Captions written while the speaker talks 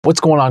What's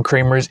going on,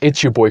 creamers?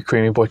 It's your boy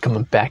Creamy Boy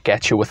coming back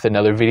at you with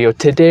another video.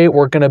 Today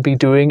we're going to be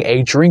doing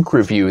a drink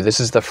review. This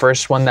is the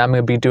first one that I'm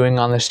going to be doing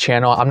on this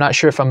channel. I'm not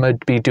sure if I'm going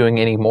to be doing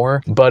any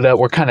more, but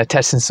we're kind of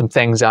testing some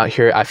things out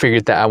here. I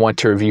figured that I want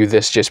to review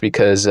this just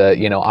because,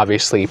 you know,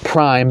 obviously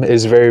Prime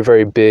is very,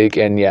 very big,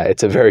 and yeah,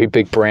 it's a very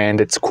big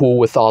brand. It's cool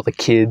with all the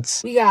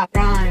kids. We got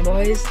Prime,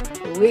 boys.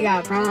 We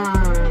got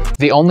Prime.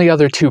 The only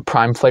other two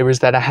Prime flavors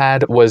that I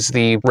had was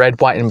the red,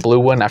 white, and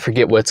blue one. I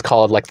forget what it's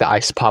called, like the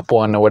Ice Pop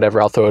one or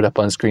whatever. I'll throw it up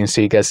on screen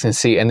so you guys can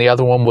see. And the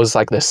other one was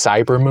like the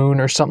Cyber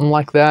Moon or something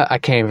like that. I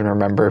can't even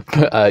remember.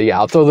 But yeah,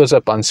 I'll throw those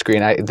up on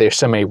screen. There's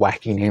so many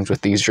wacky names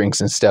with these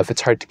drinks and stuff.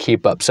 It's hard to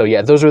keep up. So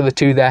yeah, those were the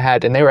two that I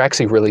had, and they were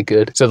actually really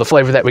good. So the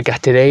flavor that we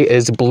got today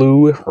is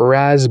Blue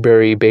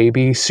Raspberry,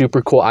 baby.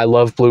 Super cool. I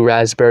love Blue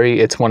Raspberry.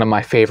 It's one of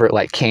my favorite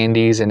like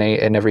candies and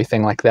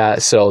everything like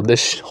that. So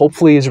this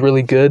hopefully is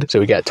really good. So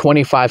we got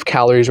 25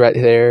 calories right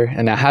there.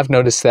 And I have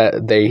noticed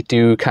that they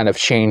do kind of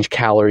change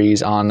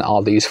calories on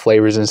all these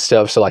flavors and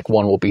stuff. So like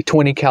one will be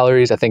 20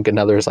 calories. I think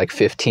another is like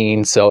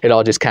 15. So it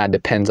all just kind of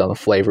depends on the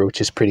flavor,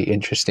 which is pretty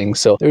interesting.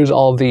 So there's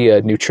all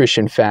the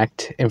nutrition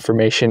fact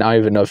information. I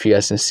don't even know if you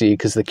guys can see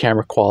because the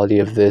camera quality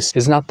of this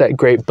is not that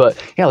great.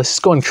 But yeah, let's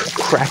just go and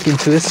crack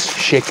into this,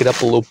 shake it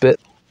up a little bit.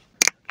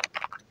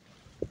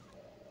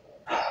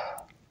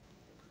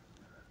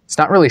 It's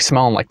not really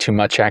smelling like too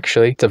much,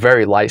 actually. It's a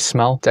very light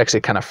smell. It's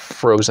actually kind of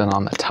frozen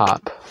on the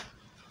top.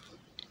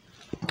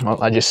 Well,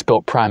 I just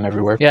spilled Prime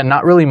everywhere. Yeah,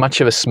 not really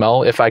much of a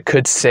smell. If I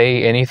could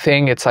say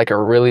anything, it's like a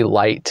really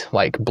light,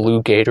 like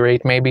blue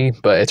Gatorade maybe,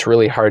 but it's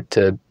really hard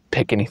to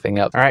pick anything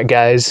up. All right,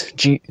 guys,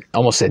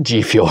 almost said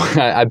G Fuel.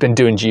 I've been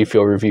doing G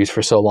Fuel reviews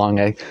for so long,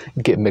 I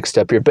get mixed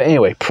up here. But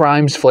anyway,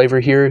 Prime's flavor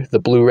here, the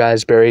Blue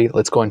Raspberry.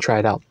 Let's go and try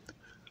it out.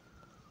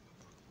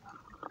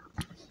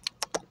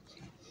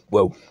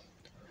 Whoa.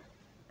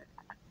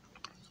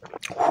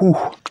 Whew,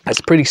 that's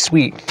pretty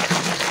sweet.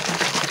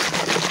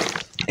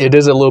 It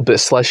is a little bit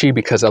slushy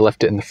because I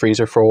left it in the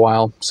freezer for a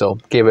while, so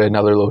gave it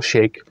another little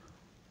shake.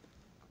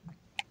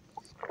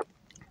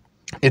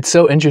 It's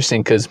so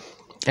interesting because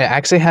it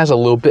actually has a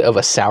little bit of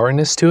a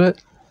sourness to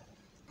it.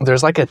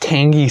 There's like a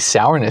tangy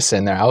sourness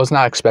in there. I was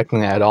not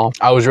expecting that at all.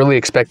 I was really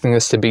expecting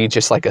this to be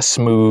just like a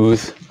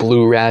smooth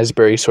blue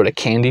raspberry sort of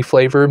candy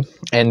flavor,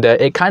 and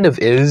it kind of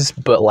is,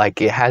 but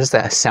like it has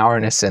that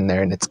sourness in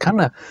there, and it's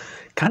kind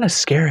of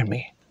scaring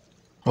me.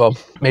 Well,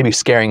 maybe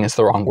scaring is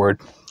the wrong word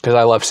because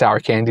I love sour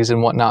candies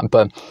and whatnot,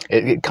 but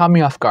it caught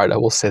me off guard, I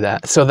will say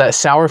that. So that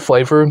sour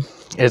flavor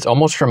is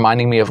almost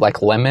reminding me of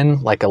like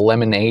lemon, like a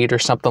lemonade or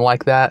something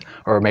like that,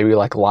 or maybe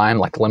like lime,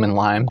 like lemon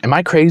lime. Am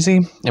I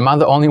crazy? Am I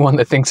the only one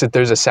that thinks that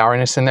there's a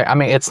sourness in there? I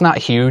mean, it's not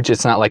huge.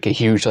 It's not like a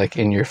huge like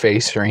in your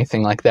face or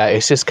anything like that.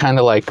 It's just kind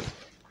of like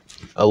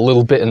a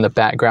little bit in the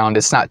background.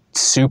 It's not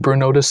super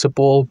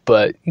noticeable,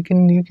 but you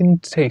can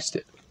taste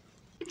it.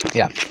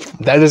 Yeah,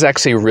 that is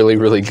actually really,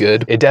 really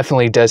good. It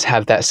definitely does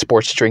have that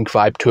sports drink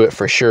vibe to it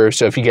for sure.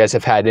 So if you guys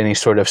have had any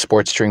sort of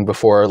sports drink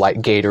before, like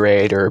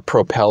Gatorade or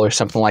Propel or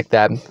something like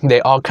that, they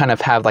all kind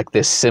of have like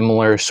this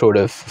similar sort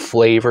of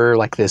flavor,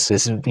 like this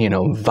you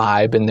know,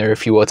 vibe in there,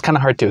 if you will. It's kind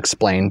of hard to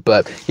explain,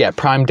 but yeah,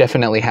 Prime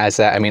definitely has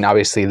that. I mean,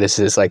 obviously this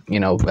is like, you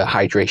know, a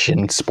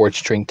hydration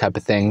sports drink type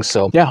of thing.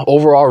 So yeah,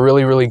 overall,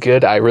 really, really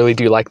good. I really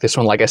do like this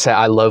one. Like I said,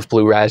 I love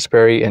Blue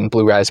Raspberry and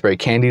Blue Raspberry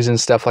candies and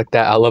stuff like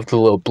that. I love the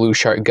little Blue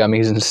Shark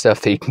gummies and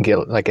stuff that you can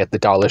get like at the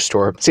dollar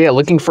store. So yeah,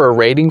 looking for a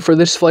rating for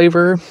this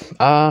flavor,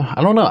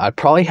 I don't know. I'd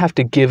probably have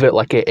to give it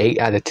like an 8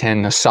 out of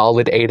 10, a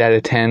solid 8 out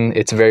of 10.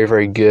 It's very,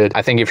 very good.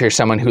 I think if you're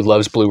someone who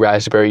loves Blue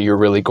Raspberry, you're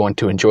really going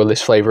to enjoy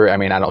this flavor. I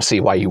mean, I don't see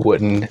why you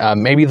wouldn't.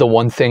 Maybe the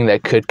one thing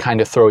that could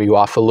kind of throw you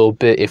off a little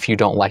bit if you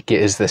don't like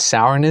it is the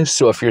sourness.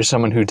 So if you're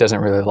someone who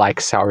doesn't really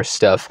like sour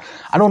stuff,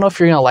 I don't know if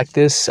you're gonna like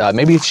this.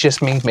 Maybe it's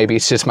just me. Maybe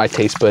it's just my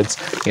taste buds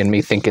and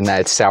me thinking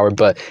that it's sour,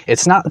 but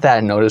it's not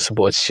that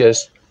noticeable. It's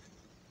just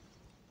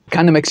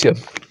kind of makes you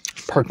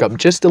perk up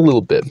just a little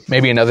bit.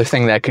 Maybe another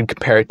thing that I could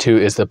compare it to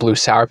is the Blue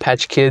Sour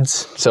Patch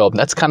Kids. So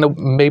that's kind of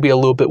maybe a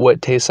little bit what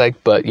it tastes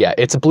like, but yeah,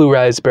 it's a Blue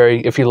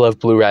Raspberry. If you love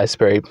Blue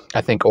Raspberry,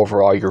 I think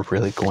overall you're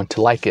really going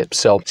to like it.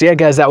 So yeah,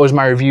 guys, that was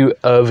my review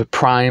of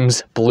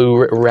Prime's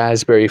Blue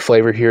Raspberry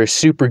flavor here.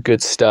 Super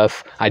good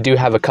stuff. I do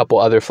have a couple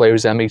other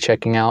flavors I'm gonna be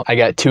checking out. I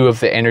got 2 of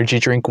the energy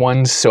drink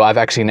ones, so I've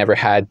actually never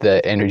had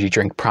the energy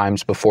drink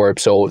Primes before,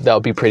 so that'll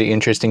be pretty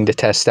interesting to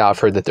test out. I've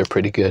heard that they're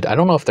pretty good. I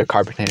don't know if they're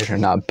carbonated or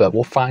not, but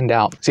we'll find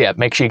out. So yeah,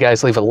 make sure you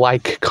guys leave a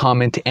like,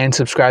 comment, and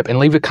subscribe, and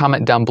leave a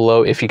comment down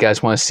below if you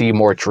guys want to see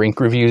more drink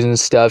reviews and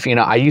stuff. You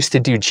know, I used to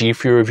do G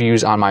Fuel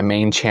reviews on my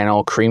main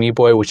channel, Creamy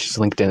Boy, which is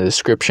linked in the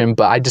description,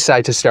 but I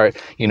decided to start,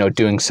 you know,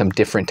 doing some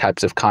different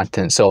types of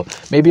content. So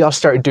maybe I'll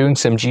start doing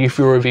some G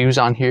Fuel reviews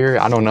on here.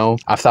 I don't know.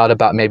 I've thought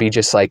about maybe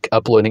just like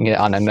uploading it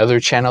on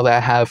another channel that I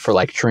have for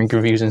like drink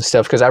reviews and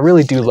stuff, because I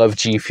really do love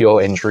G Fuel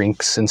and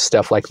drinks and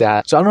stuff like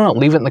that. So I don't know,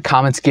 leave it in the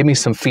comments, give me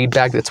some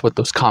feedback. That's what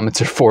those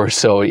comments are for.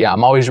 So yeah,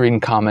 I'm always reading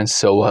comments,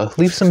 so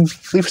leave some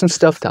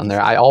stuff down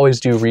there. I always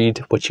do read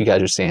what you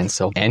guys are saying.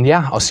 So, and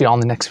yeah, I'll see you all in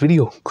the next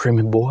video.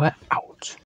 Creamy Boy out.